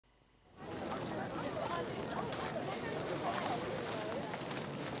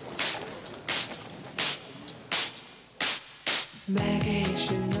Maggie,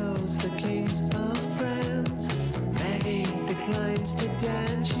 she knows the kings of friends. Maggie declines to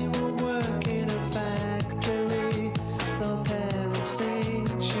dance. She won't work in a factory, though parents think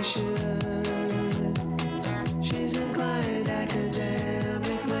she should. She's inclined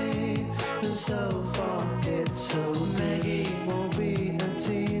academically, and so far it's so. Maggie won't be a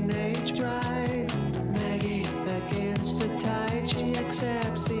teenage bride. Maggie against the tide, she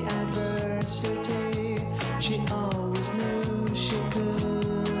accepts the adversity. She always knew she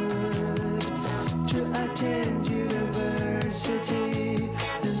could to attend university,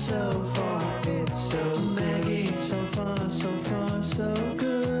 and so far it's so. Maggie, so far, so far, so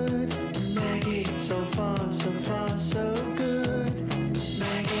good. Maggie, so far, so far, so good.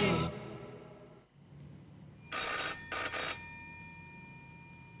 Maggie.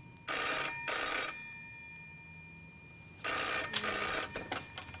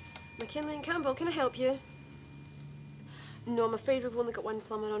 McKinley and Campbell, can I help you? No, I'm afraid we've only got one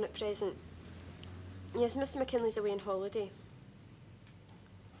plumber on at present. Yes, Mr. McKinley's away on holiday.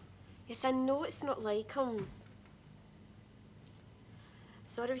 Yes, I know it's not like him.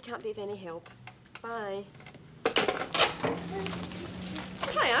 Sorry we can't be of any help. Bye.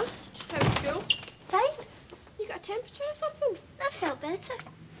 Hiya. How's school? Fine. You got a temperature or something? I felt better.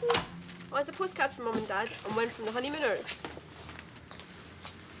 Well, there's a postcard from Mum and Dad and one from the honeymooners.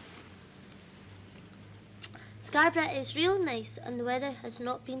 Scarborough is real nice and the weather has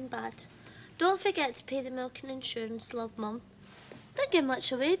not been bad. Don't forget to pay the milk and insurance, love, Mum. Don't give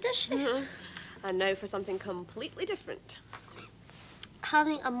much away, does she? And now for something completely different.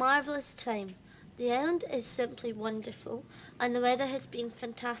 Having a marvellous time. The island is simply wonderful and the weather has been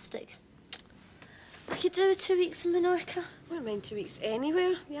fantastic. I could do with 2 weeks in Menorca. I wouldn't mind 2 weeks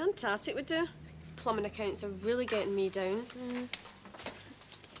anywhere. The Antarctic would do. These plumbing accounts are really getting me down.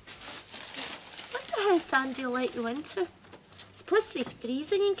 Wonder how Sandy will like the winter. It's supposed to be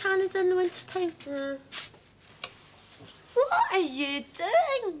freezing in Canada in the winter time. What are you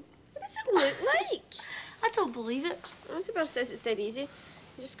doing? What does it look like? I don't believe it. Isabel says it's dead easy.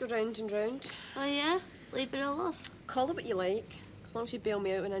 You just go round and round. Oh yeah? Labour of love. Call it what you like, as long as you bail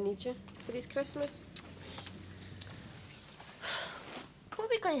me out when I need you. It's for this Christmas. What are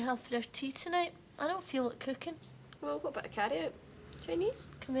we going to have for our tea tonight? I don't feel like cooking. Well, what about a carry-out? Chinese?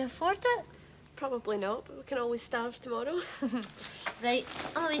 Can we afford it? Probably not, but we can always starve tomorrow. Right,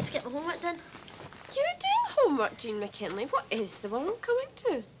 I'm away to get my homework done. You're doing homework, Jean McKinley. What is the world coming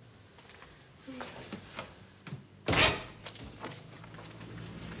to?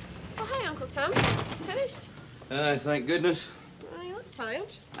 Oh, hi, Uncle Tom. Finished? Aye, thank goodness. Oh, you look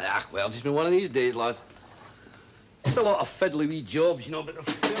tired. Ah, well, just been one of these days, lad. It's a lot of fiddly wee jobs, you know, but they've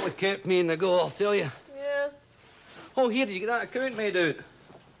fairly kept me in the go, I'll tell you. Yeah. Oh, here, did you get that account made out?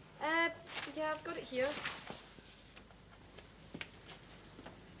 Yeah, I've got it here.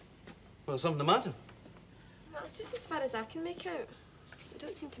 Well, something the matter? Well, it's just as far as I can make out. We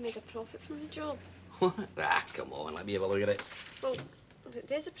don't seem to make a profit from the job. What? Ah, come on, let me have a look at it. Well,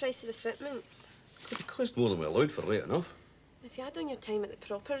 there's the price of the fitments. It cost more than we allowed for, right enough. If you add on your time at the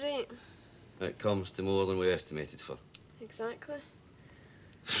proper rate. It comes to more than we estimated for. Exactly.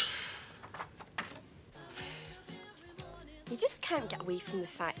 You just can't get away from the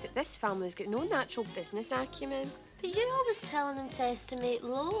fact that this family's got no natural business acumen. But you're always telling them to estimate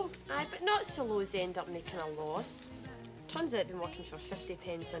low. Aye, but not so low as they end up making a loss. Turns out they've been working for 50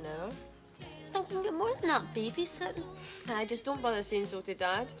 pence an hour. I can get more than that babysitting. Aye, just don't bother saying so to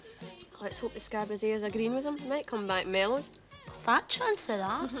Dad. Let's hope the Scarborough's heirs agreeing with him. He might come back mellowed. Fat chance of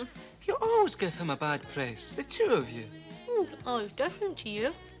that. You always give him a bad press, the two of you. Oh, it's different to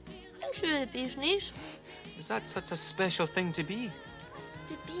you. I'm sure the bee's knees. Is that such a special thing to be?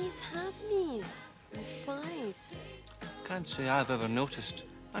 Do bees have knees and thighs? Can't say I've ever noticed.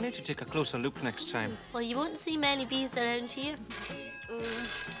 I need to take a closer look next time. Well, you won't see many bees around here.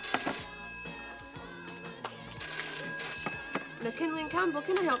 McKinley and Campbell,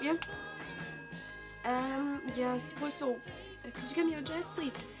 can I help you? Yeah, I suppose so. Could you give me your address,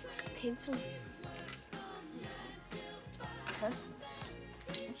 please? Pencil.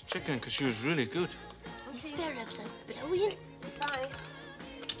 This chicken cashew's really good. The spare ribs are brilliant. Bye.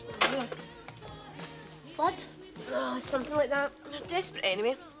 Flood? Oh, something like that. I'm desperate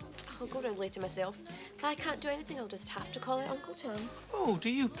anyway. I'll go round later myself. If I can't do anything, I'll just have to call out Uncle Tom. Oh, do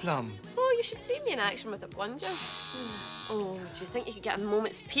you plum? Oh, you should see me in action with a plunger. Oh, do you think you could get a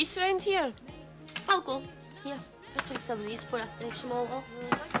moment's peace around here? I'll go. Here, I'll take some of these before I finish them all off.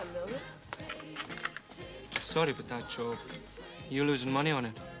 Thanks a million. Sorry about that job. You losing money on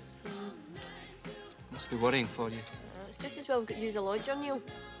it? Must be worrying for you. It's just as well we've got you as a lodger, Neil.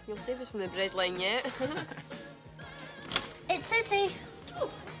 You'll save us from the breadline yet. it's Izzy.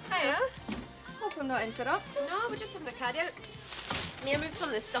 Oh, hiya. Hope I'm not interrupting. No, we're just having a carry out. May I move some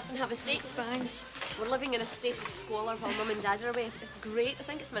of this stuff and have a seat? Thanks. We're living in a state of squalor while Mum and Dad are away. It's great. I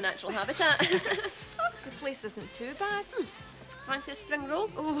think it's my natural habitat. The place isn't too bad. Fancy a spring roll?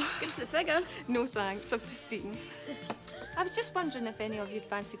 Oh, Good for the figure. no thanks. I've just eaten. I was just wondering if any of you'd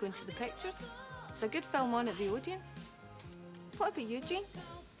fancy going to the pictures. It's a good film on at the Odeon. What about you, Jane?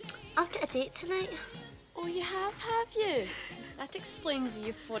 I've got a date tonight. Oh, you have you? That explains the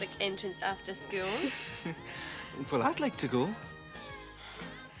euphoric entrance after school. Well, I'd like to go.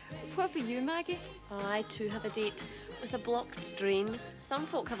 What about you, Maggie? I too have a date with a blocked drain. Some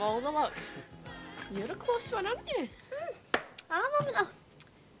folk have all the luck. You're a close one, aren't you? I'm having a...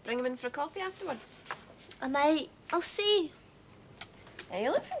 Bring him in for a coffee afterwards. I might. I'll see. Hey,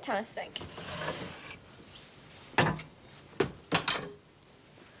 you look fantastic.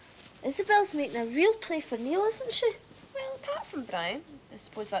 Isabel's making a real play for Neil, isn't she? Well, apart from Brian, I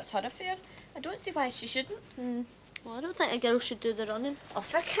suppose that's her affair. I don't see why she shouldn't. Well, I don't think a girl should do the running. Oh,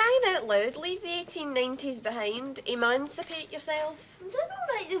 for crying out loud, leave the 1890s behind. Emancipate yourself. I'm doing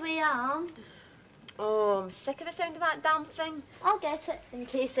all right the way I am. Oh, I'm sick of the sound of that damn thing. I'll get it in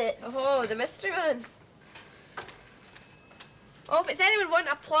case it's... Oh, the mystery man. Oh, if it's anyone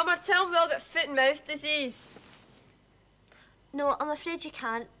wanting a plumber, tell them they all got foot and mouth disease. No, I'm afraid you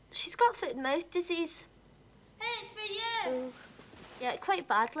can't. She's got foot and mouth disease. Hey, it's for you! Yeah, quite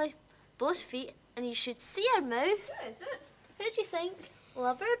badly. Both feet, and you should see her mouth. What is it? Who do you think?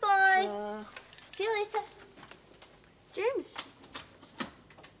 Love her, boy. See you later. James.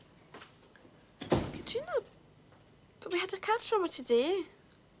 Catriona, but we had a card from her today.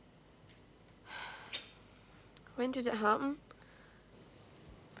 When did it happen?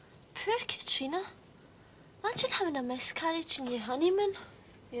 Poor Catriona. Imagine having a miscarriage in your honeymoon.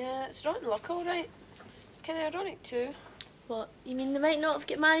 Yeah, it's rotten luck, all right. It's kind of ironic too. What, you mean they might not have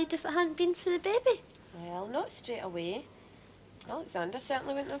got married if it hadn't been for the baby? Well, not straight away. Alexander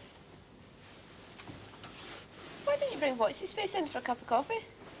certainly wouldn't have. Why didn't you bring what's his face in for a cup of coffee?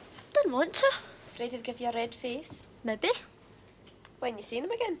 Didn't want to. Afraid he'd give you a red face. Maybe. When you seen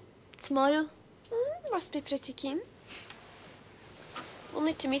him again? Tomorrow. Must be pretty keen. We'll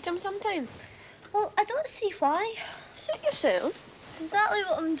need to meet him sometime. Well, I don't see why. Suit yourself. That's exactly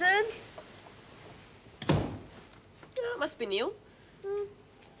what I'm doing. Yeah, it must be Neil.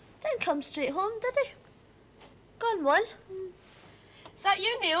 Didn't come straight home, did he? Gone one. Is that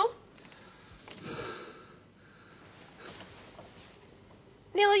you, Neil?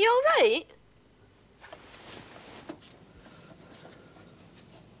 Neil, are you all right?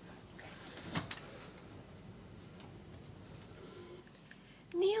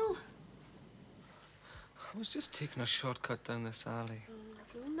 Neil. I was just taking a shortcut down this alley.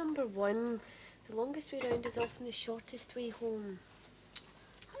 Rule number one, the longest way round is often the shortest way home.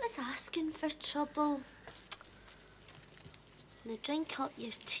 I was asking for trouble. Now drink up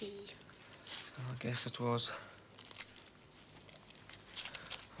your tea. Oh, I guess it was.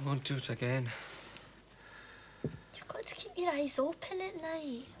 I won't do it again. You've got to keep your eyes open at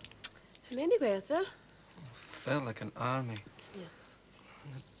night. How many were there? Felt like an army. Yeah.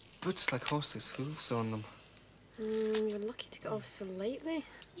 And the boots like horses, hooves on them. You're lucky to get off so lightly.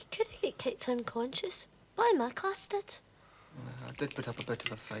 You could have got kicked unconscious. Boy, my class did. I did put up a bit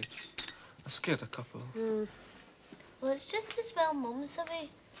of a fight. I scared a couple. Well, it's just as well Mum's away.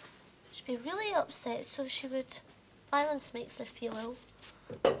 She'd be really upset, so she would. Violence makes her feel ill.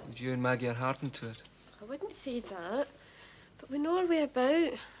 And you and Maggie are hardened to it. I wouldn't say that, but we know our way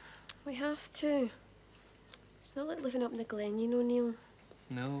about. We have to. It's not like living up in the glen, you know, Neil.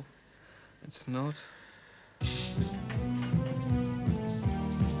 No, it's not.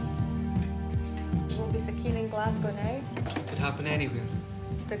 Won't be so keen in Glasgow now. Could happen anywhere.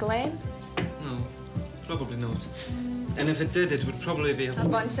 The Glen? No, probably not. And if it did, it would probably be A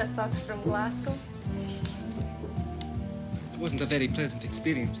bunch of thugs from Glasgow. It wasn't a very pleasant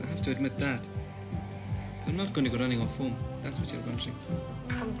experience, I have to admit that. I'm not going to go running off home. That's what you're wondering.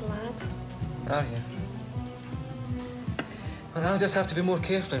 I'm glad. Are you? Well, I'll just have to be more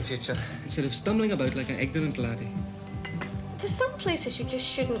careful in future, instead of stumbling about like an ignorant laddie. There's some places you just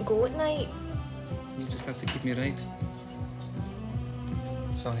shouldn't go at night. You just have to keep me right.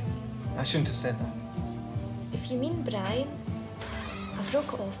 Sorry, I shouldn't have said that. If you mean Brian, I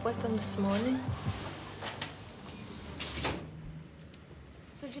broke it off with him this morning.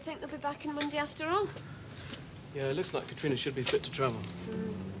 So do you think they'll be back on Monday after all? Yeah, it looks like Catriona should be fit to travel.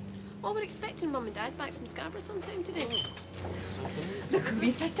 Oh, we're expecting Mum and Dad back from Scarborough sometime today. Look who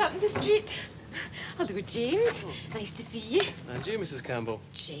we picked up in the street. Hello, James. Nice to see you. And you, Mrs. Campbell.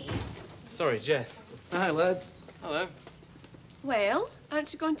 Jess. Sorry, Jess. Hi, lad. Hello. Well,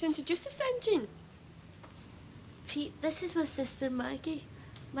 aren't you going to introduce us then, Jean? Pete, this is my sister Maggie.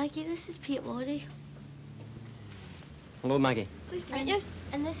 Maggie, this is Pete Laurie. Hello, Maggie. Pleased to meet you.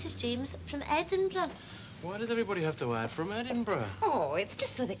 And this is James from Edinburgh. Why does everybody have to add from Edinburgh? Oh, it's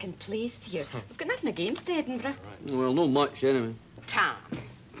just so they can place you. We've got nothing against Edinburgh. Well, not much, anyway. Tam. We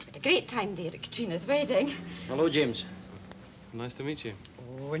had a great time there at Catriona's wedding. Hello, James. Nice to meet you.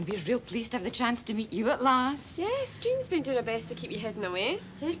 Oh, and we're real pleased to have the chance to meet you at last. Yes, Jean's been doing her best to keep you hidden away.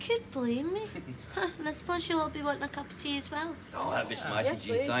 Who could blame me? And I suppose you'll all be wanting a cup of tea as well. Oh, that'd be smashing, Yes,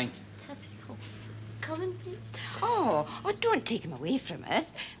 Jean, please. thanks. Typical. Come in, Pete. Oh, don't take him away from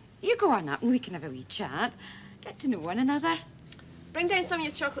us. You go on up and we can have a wee chat. Get to know one another. Bring down some of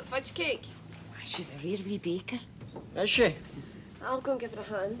your chocolate fudge cake. She's a rare wee baker. Is she? I'll go and give her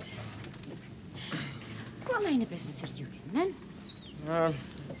a hand. What line of business are you in then? I'm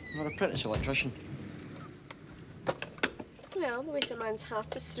an apprentice electrician. Well, the way to a man's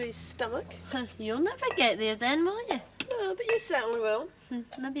heart is through his stomach. You'll never get there then, will you? No, but you certainly will.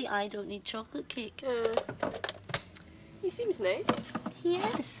 Maybe I don't need chocolate cake. He seems nice. He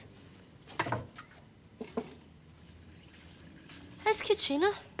is. How's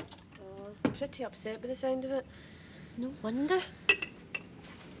Catriona? Oh, pretty upset by the sound of it. No wonder.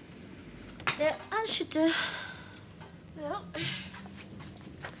 Yeah, that should do. Well,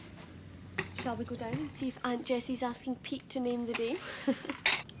 shall we go down and see if Aunt Jessie's asking Pete to name the day?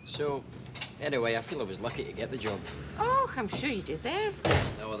 So, anyway, I feel I was lucky to get the job. Oh, I'm sure you deserve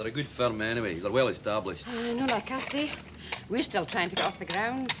it. No, well, they're a good firm anyway. They're well established. No, like I say, we're still trying to get off the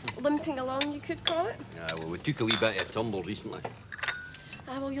ground. Limping along, you could call it. Well, we took a wee bit of a tumble recently.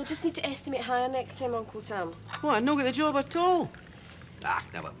 Well, you'll just need to estimate higher next time, Uncle Tam. What, I not get the job at all?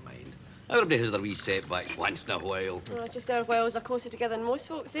 Never mind. Everybody has their wee setbacks once in a while. Oh, it's just our wells are closer together than most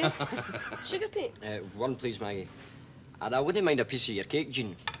folks, eh? Sugar, Pete? One, please, Maggie. And I wouldn't mind a piece of your cake,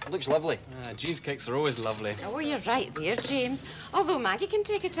 Jean. It looks lovely. Jean's cakes are always lovely. Oh, you're right there, James. Although Maggie can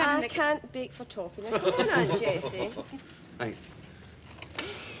take a turn. I can't bake for toffee. Now, come on, Aunt Jessie. Thanks.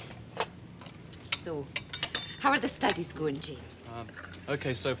 So, how are the studies going, James?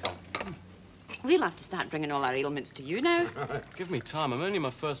 Okay, so far. We'll have to start bringing all our ailments to you now. Give me time. I'm only in my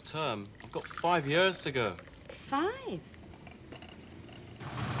first term. I've got 5 years to go. 5?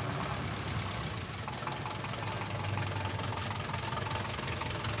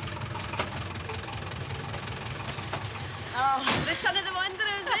 Oh, return of the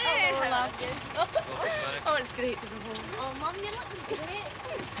Wanderers, eh? Oh, love you. Oh, it's great to be home. Oh, Mum, you're looking great.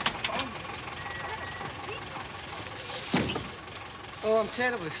 Oh, I'm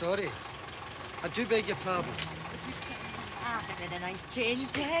terribly sorry. I do beg your pardon. I've had a nice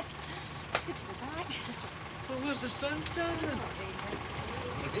change, Jess. It's good to be back. Well, where's the sun turning?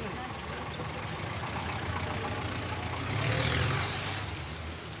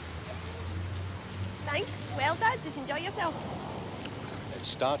 Thanks. Well, Dad, did you enjoy yourself? It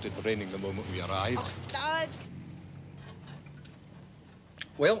started raining the moment we arrived. Oh, Dad.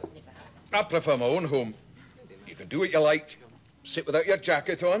 Well, I prefer my own home. You can do what you like. Sit without your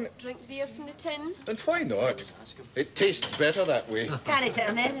jacket on. Drink beer from the tin. And why not? It tastes better that way. Carry it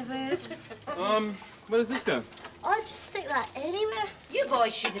on anywhere. Where does this go? Oh, just stick that anywhere. You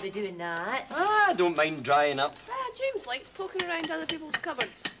boys shouldn't be doing that. I don't mind drying up. James likes poking around other people's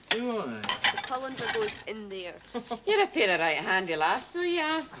cupboards. Do I? The colander goes in there. You're a pair of right handy lads, so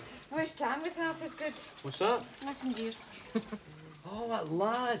yeah. I wish Tam was half as good. What's that? Listen, dear. Oh, at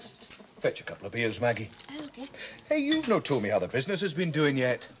last. Fetch a couple of beers, Maggie. Okay. Hey, you've not told me how the business has been doing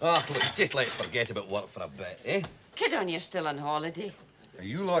yet. Look, just let's forget about work for a bit, eh? Kid on, you're still on holiday. Are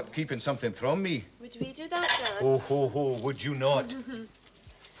you lot keeping something from me? Would we do that, Dad? Oh, ho, ho, would you not? And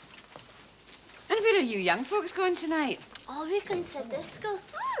where are you young folks going tonight? Oh, we're going to disco.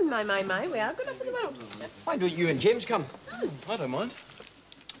 My, we are good enough for the world. Why don't you and James come? I don't mind.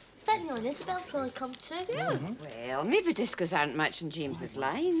 Stephanie and Isabel probably come too. Yeah. Well, maybe discos aren't much in James's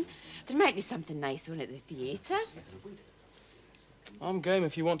line. There might be something nice on at the theatre. I'm game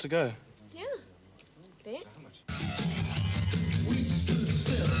if you want to go. Yeah. Great. We stood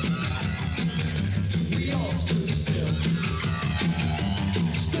still. We all stood still.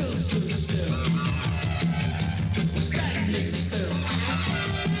 Still stood still. We're standing still.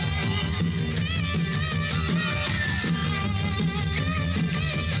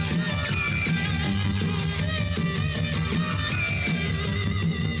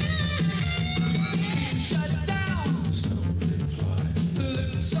 Shut down. The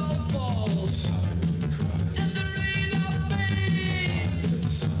lips all falls. And the radar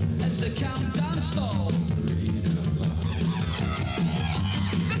fades as the countdown stalls.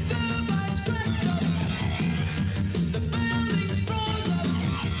 The turbines cracked up. The buildings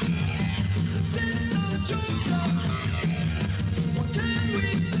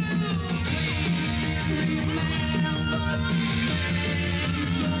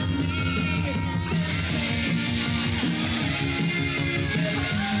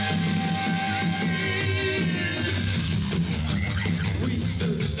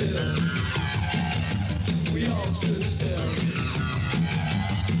still. We all stood still.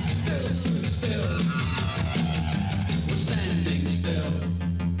 Still stood still. We're standing still.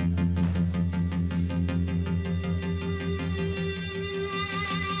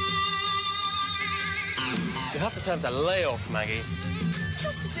 You have to tell him to lay off, Maggie. You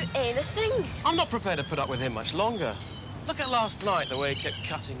have to do anything. I'm not prepared to put up with him much longer. Look at last night, the way he kept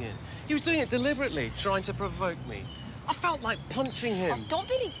cutting in. He was doing it deliberately, trying to provoke me. I felt like punching him. Oh, don't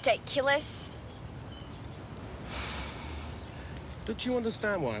be ridiculous. Don't you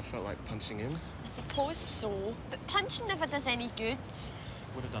understand why I felt like punching him? I suppose so, but punching never does any good.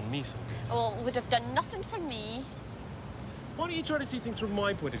 Would have done me some good. Well, it would have done nothing for me. Why don't you try to see things from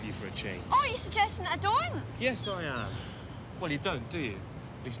my point of view for a change? Oh, you're suggesting that I don't? Yes, I am. Well, you don't, do you?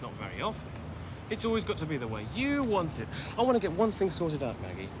 At least not very often. It's always got to be the way you want it. I want to get one thing sorted out,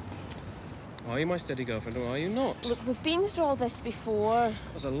 Maggie. Are you my steady girlfriend or are you not? Look, we've been through all this before.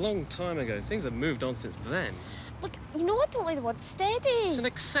 That was a long time ago. Things have moved on since then. Look, you know I don't like the word steady. It's an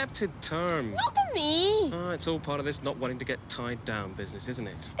accepted term. Not by me. Ah, it's all part of this not wanting to get tied down business, isn't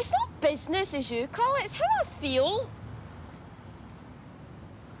it? It's not business, as you call it. It's how I feel.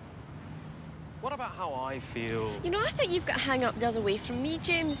 What about how I feel? You know, I think you've got to hang up the other way from me,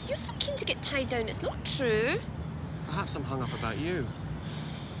 James. You're so keen to get tied down. It's not true. Perhaps I'm hung up about you.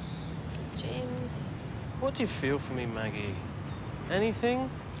 James. What do you feel for me, Maggie? Anything?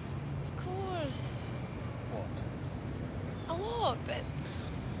 Of course. What? A lot, but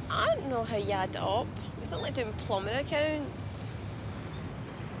I don't know how you add it up. It's not like doing plumbing accounts.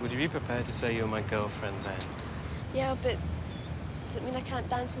 Would you be prepared to say you're my girlfriend then? Yeah, but does it mean I can't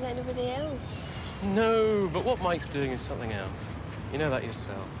dance with anybody else? No, but what Mike's doing is something else. You know that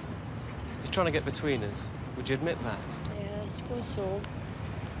yourself. He's trying to get between us. Would you admit that? Yeah, I suppose so.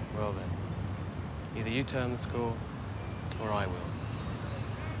 Well then, either you turn the score, or I will.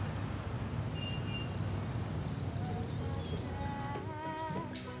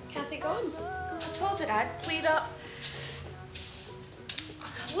 Kathy gone? I told her I'd clear up.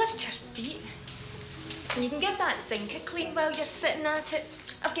 Lift your feet. And you can give that sink a clean while you're sitting at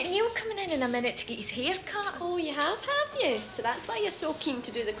it. I've got Neil coming in a minute to get his hair cut. Oh, you have you? So that's why you're so keen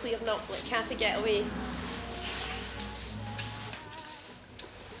to do the clearing up, let Kathy get away.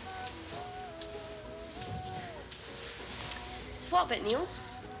 So what about Neil?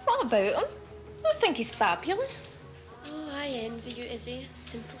 What about him? I think he's fabulous. Oh, I envy you, Izzy.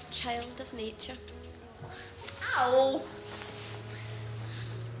 Simple child of nature. Ow!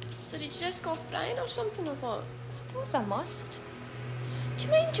 So did you just go off Brian or something, or what? I suppose I must. Do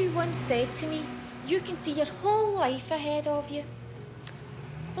you mind you once said to me, you can see your whole life ahead of you?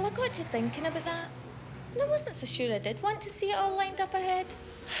 Well, I got to thinking about that, and I wasn't so sure I did want to see it all lined up ahead.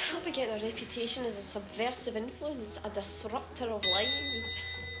 I'll be getting a reputation as a subversive influence, a disruptor of lives.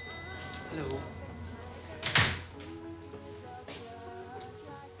 Hello.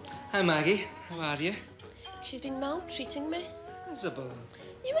 Hi, Maggie. How are you? She's been maltreating me. Isabel.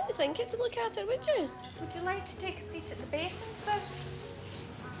 You wouldn't think it to look at her, would you? Would you like to take a seat at the basin, sir?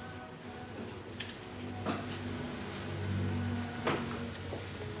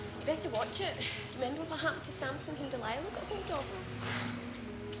 You better watch it. Remember what happened to Samson when Delilah got hold of him?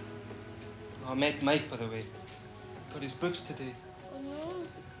 Oh, I met Mike, by the way. Got his books today. Oh, no.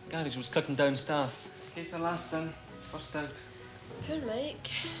 Garage was cutting down staff. Case of last in, first out. Poor Mike.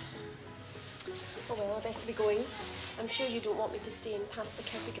 Oh, well, I better be going. I'm sure you don't want me to stay and pass the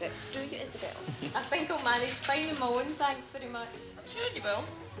kirby grits, do you, Isabel? I think I'll manage fine on my own, thanks very much. I'm sure you will.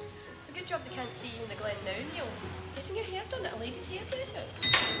 It's a good job they can't see you in the Glen now, Neil. Getting your hair done at a lady's hairdresser's.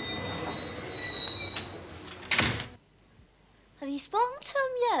 Have you spoken to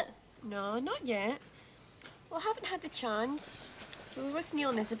him yet? No, not yet. Well, I haven't had the chance. We were with Neil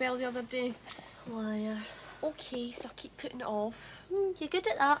and Isabel the other day. Liar. Okay, so I'll keep putting it off. You're good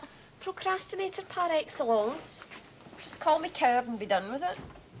at that. Procrastinator par excellence. Just call me coward and be done with it.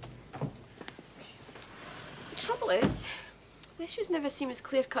 The trouble is, the issues never seem as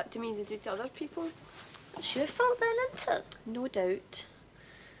clear-cut to me as they do to other people. It's your fault then, isn't it? No doubt.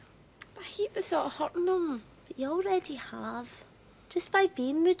 But I hate the thought of hurting them. But you already have. Just by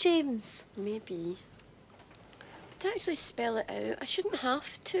being with James. Maybe. But to actually spell it out, I shouldn't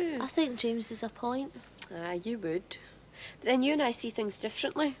have to. I think James is a point. Ah, you would. But then you and I see things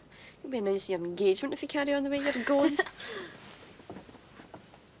differently. You'll be announcing your engagement if you carry on the way you're going.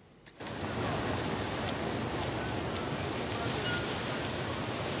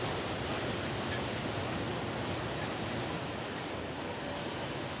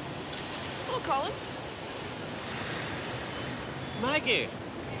 Hello, Colin. Maggie!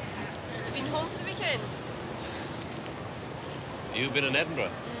 You been home for the weekend? You've been in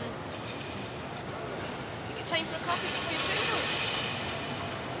Edinburgh? You got time for a coffee before your train goes?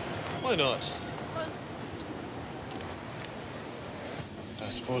 Why not? I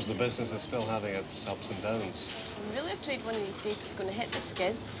suppose the business is still having its ups and downs. I'm really afraid one of these days it's going to hit the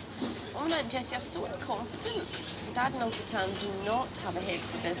skids. Mum and Jessie are so incompetent. Dad and Uncle Tam do not have a head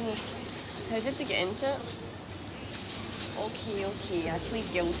for business. How did they get into it? Okay, I plead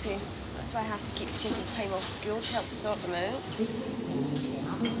guilty. That's why I have to keep taking time off school to help sort them out.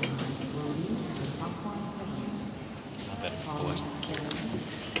 I better go.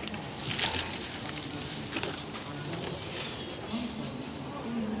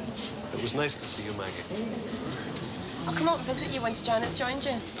 It was nice to see you, Maggie. I'll come up and visit you once Janet's joined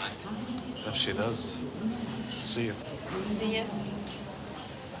you. If she does. See you. See you.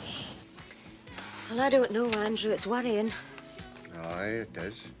 Well, I don't know, Andrew. It's worrying. Aye, it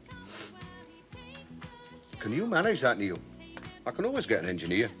is. Can you manage that, Neil? I can always get an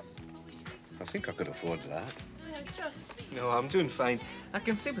engineer. I think I could afford that. I just... No, I'm doing fine. I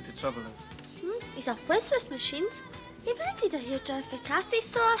can see what the trouble is. He's a whiz with machines. He rented a hairdryer for Kathy,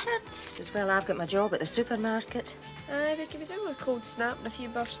 so I heard. Just as well I've got my job at the supermarket. Aye, we could be doing with a cold snap and a few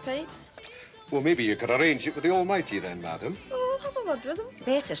burst pipes. Well, maybe you could arrange it with the Almighty then, madam. Oh, I'll have a word with him.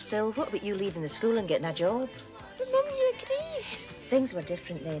 Better still, what about you leaving the school and getting a job? But Mum, you agreed. Things were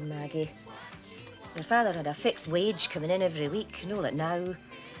different then, Maggie. Your father had a fixed wage coming in every week. No, like now.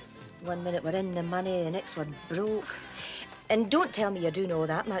 One minute we're in the money, the next we're broke. And don't tell me you're doing all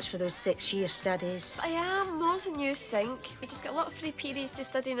that much for those 6-year studies. I am, more than you think. We just got a lot of free periods to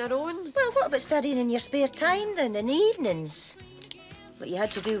study on our own. Well, what about studying in your spare time then, in the evenings? What you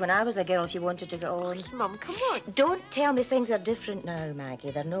had to do when I was a girl if you wanted to get on. Mum, come on. Don't tell me things are different now,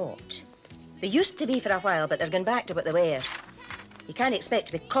 Maggie. They're not. They used to be for a while, but they're going back to what they were. You can't expect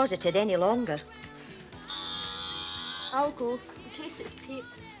to be cosseted any longer. I'll go. In case it's Pete.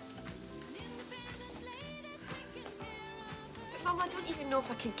 Mum, I don't even know if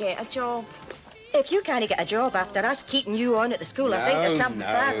I could get a job. If you can't get a job after us keeping you on at the school, I think there's something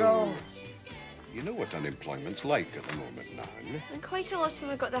far wrong. You know what unemployment's like at the moment, Nan. And quite a lot of them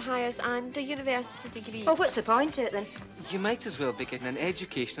have got their highers and a university degree. Oh, what's the point of it, then? You might as well be getting an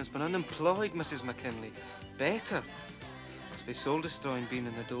education as being unemployed, Mrs. McKinley. Better. Must be soul-destroying being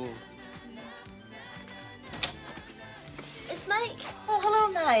in the door. It's Mike. Oh,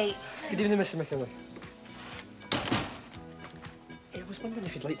 hello, Mike. Good evening, Mrs. McKinley. I was wondering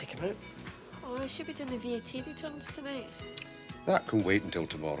if you'd like to come out. Oh, I should be doing the VAT returns tonight. That can wait until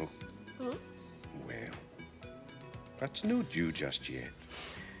tomorrow. Huh? Well, that's no due just yet.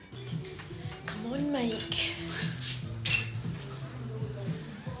 Come on, Mike.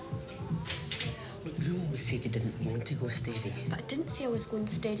 Look, you always said you didn't want to go steady. But I didn't say I was going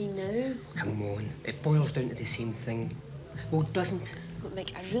steady now. Come on, it boils down to the same thing. Well, doesn't? Look,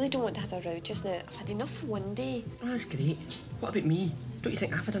 Mike, I really don't want to have a row just now. I've had enough for one day. Oh, that's great. What about me? Don't you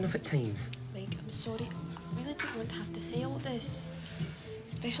think I've had enough at times? Mike, I'm sorry. I really don't want to have to say all this.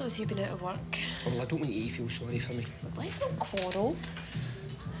 Especially with you being out of work. Oh, well, I don't want you to feel sorry for me. But let's not quarrel.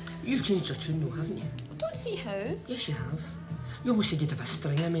 You've changed your tune, though, haven't you? I don't see how. Yes, you have. You always said you'd have a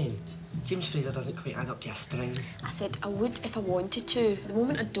string of men. James Fraser doesn't quite add up to a string. I said I would if I wanted to. At the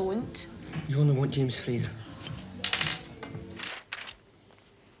moment, I don't. You only want James Fraser.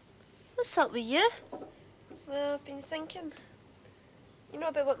 What's up with you? Well, I've been thinking. You know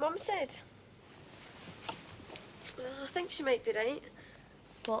about what Mum said? I think she might be right.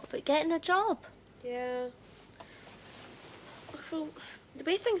 What about getting a job? Yeah. Well, the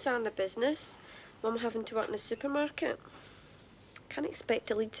way things are in the business, Mum having to work in a supermarket, can't expect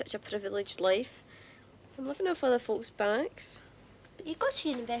to lead such a privileged life. I'm living off other folks' backs. But you go to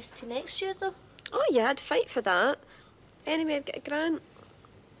university next year, though. Oh, yeah, I'd fight for that. Anyway, I'd get a grant.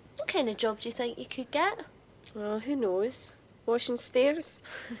 What kind of job do you think you could get? Oh, who knows? Washing stairs.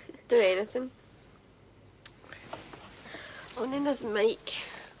 Do anything. Oh, and then there's Mike.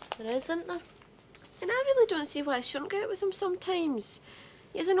 There isn't there? And I really don't see why I shouldn't go out with him sometimes.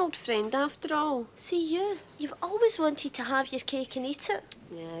 He's an old friend after all. See you. You've always wanted to have your cake and eat it.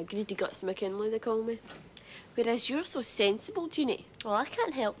 Yeah, greedy guts McKinley, they call me. Whereas you're so sensible, Jeannie. Well, I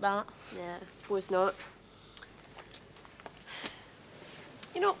can't help that. Yeah, I suppose not.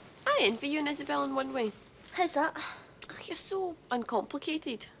 You know, I envy you and Isabel in one way. How's that? Oh, you're so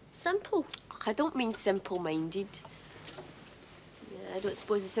uncomplicated. Simple? Oh, I don't mean simple-minded. Yeah, I don't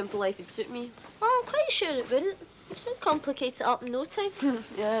suppose a simple life would suit me. Oh, I'm quite sure it wouldn't. You'd complicate it up in no time.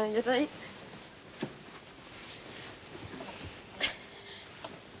 Yeah, you're right.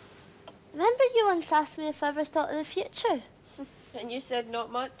 Remember you once asked me if I ever thought of the future? And you said not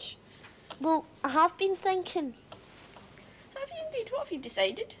much. Well, I have been thinking. Have you indeed? What have you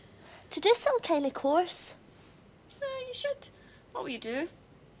decided? To do some kind of course. You should. What will you do?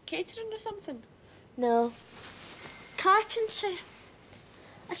 Catering or something? No. Carpentry.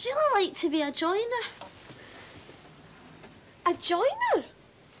 I'd really like to be a joiner. A joiner?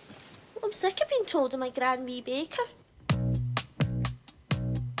 I'm sick of being told I'm a grand wee baker.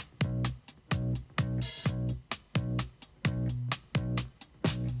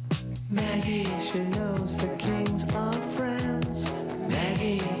 Maggie, she knows the kings are friends.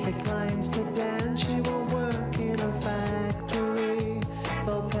 Maggie declines to dance. She won't work in a factory,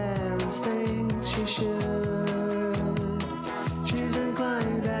 though parents think she should. She's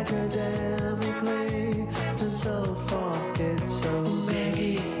inclined academically, and so far it's so.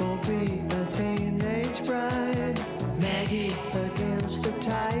 Maggie won't be a teenage bride. Maggie against the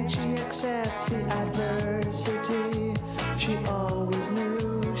tide, she accepts the adversity. She always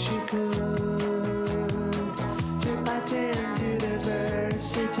knew she could to attend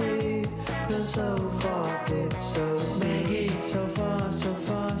university, and so far it's so. Maggie, so far, so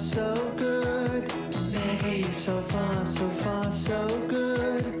far, so good. Maggie, so far, so far, so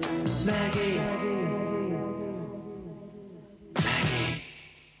good. Maggie.